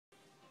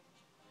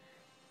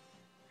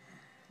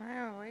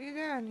Wow, what are you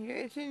doing? You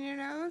itching your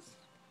nose?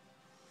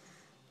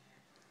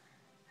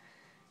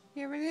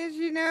 You have an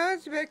itchy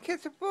nose? You better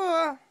kiss a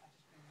fool.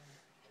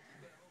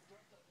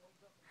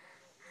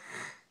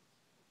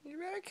 You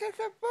better kiss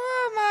a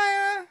fool,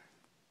 Myla.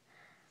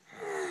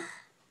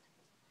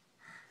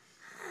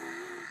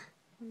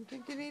 You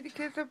think you need to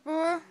kiss a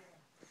fool?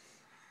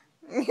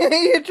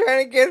 You're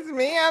trying to kiss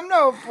me? I'm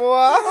no fool.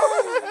 Are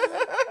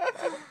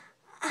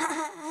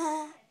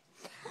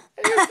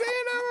you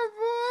saying I'm a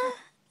fool?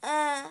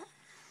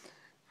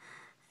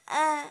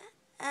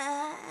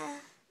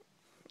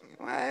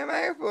 Why am I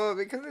a fool?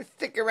 Because I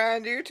stick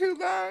around you too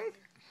long?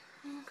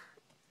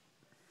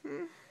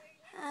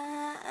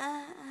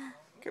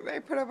 Because I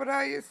put up with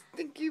all your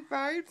stinky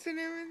farts and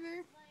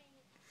everything?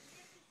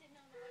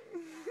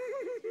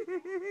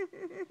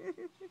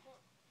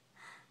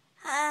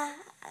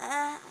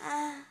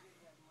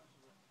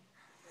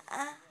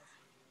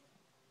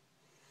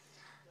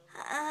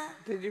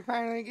 Did you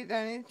finally get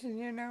done itching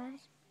your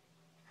nose?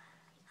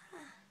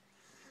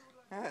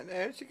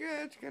 There she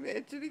goes. She's going to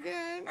itch it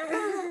again.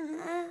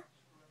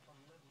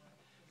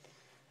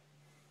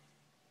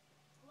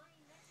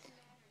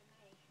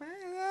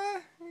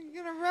 Myla,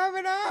 you're going to rub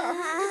it off.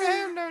 You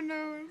have no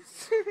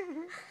nose.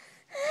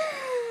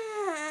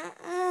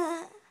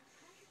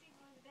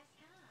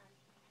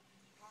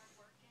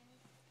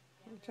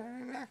 I'm trying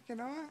to knock it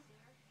off.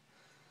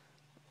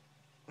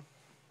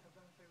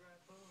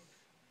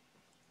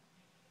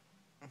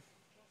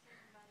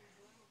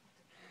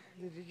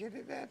 Did you get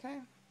it that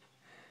time?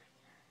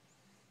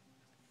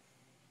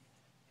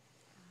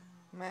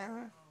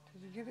 Myla,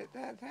 did you get it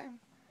that time?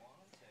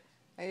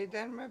 Are you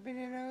done rubbing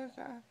your nose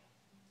off?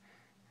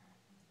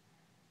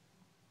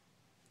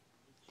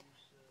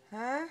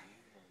 Huh?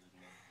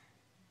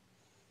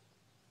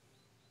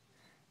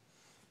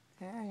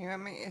 Yeah, you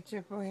want me to itch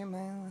it for you,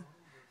 Myla?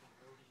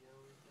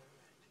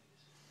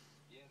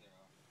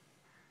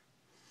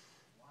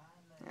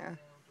 Yeah.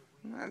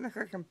 I look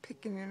like I'm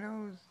picking your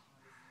nose.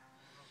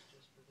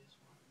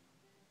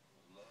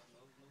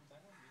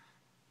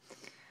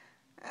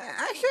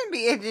 I shouldn't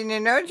be itching your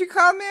nose. You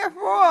called me a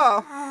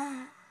fool.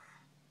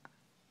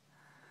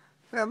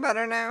 Feel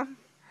better now?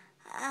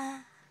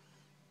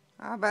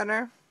 All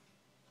better?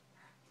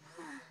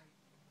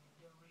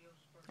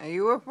 Are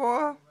you a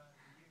fool?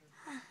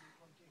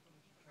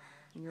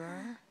 You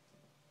are?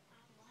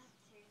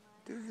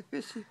 Do the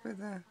fishy for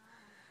the...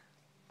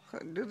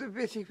 Do the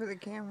fishy for the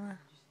camera.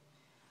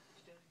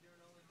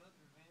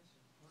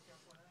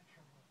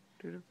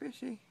 Do the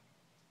fishy.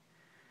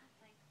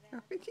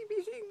 Oh, fishy,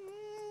 fishy.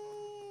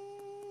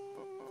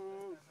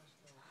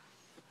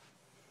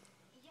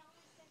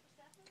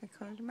 Okay,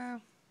 close your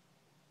mouth.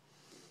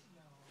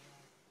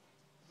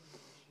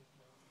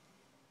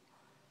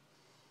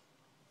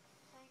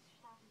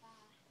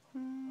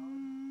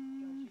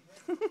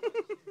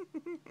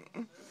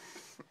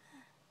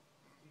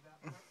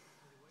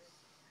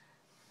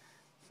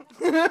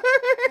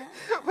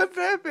 What's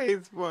that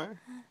face for?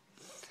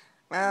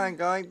 Well,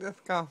 go like this,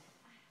 go.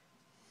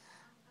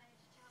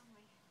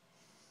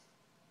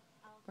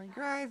 Blink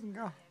your eyes and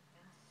go.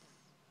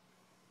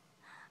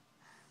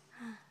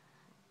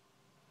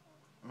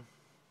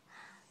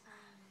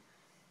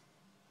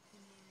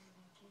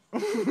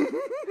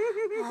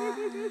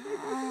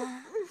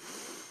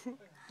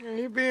 Are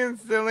you being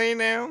silly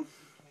now?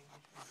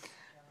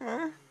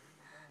 Huh?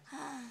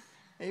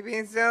 Are you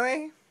being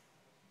silly?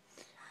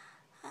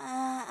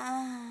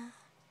 Oh,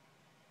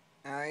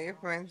 your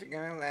friends are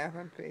gonna laugh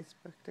on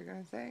Facebook. They're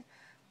gonna say,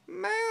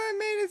 Myla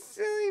made a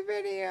silly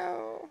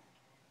video.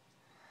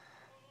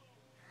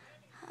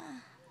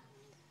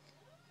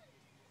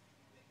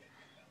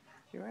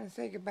 Do you want to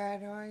say goodbye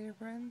to all your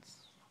friends?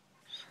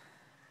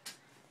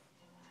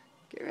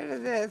 Get rid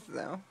of this,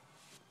 though.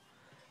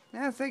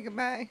 Now say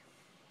goodbye.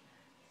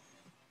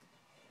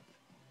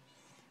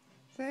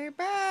 Say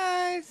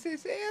bye. See you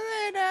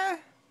later.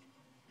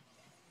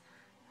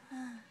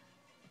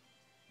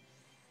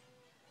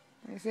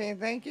 Are you saying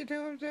thank you to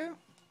them, too?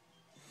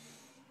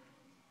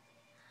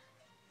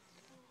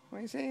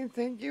 Are you saying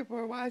thank you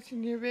for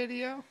watching your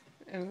video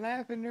and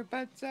laughing their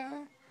butts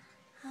out?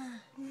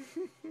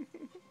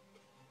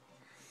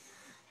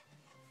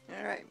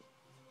 All right.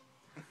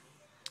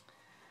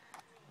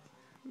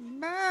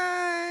 Bye.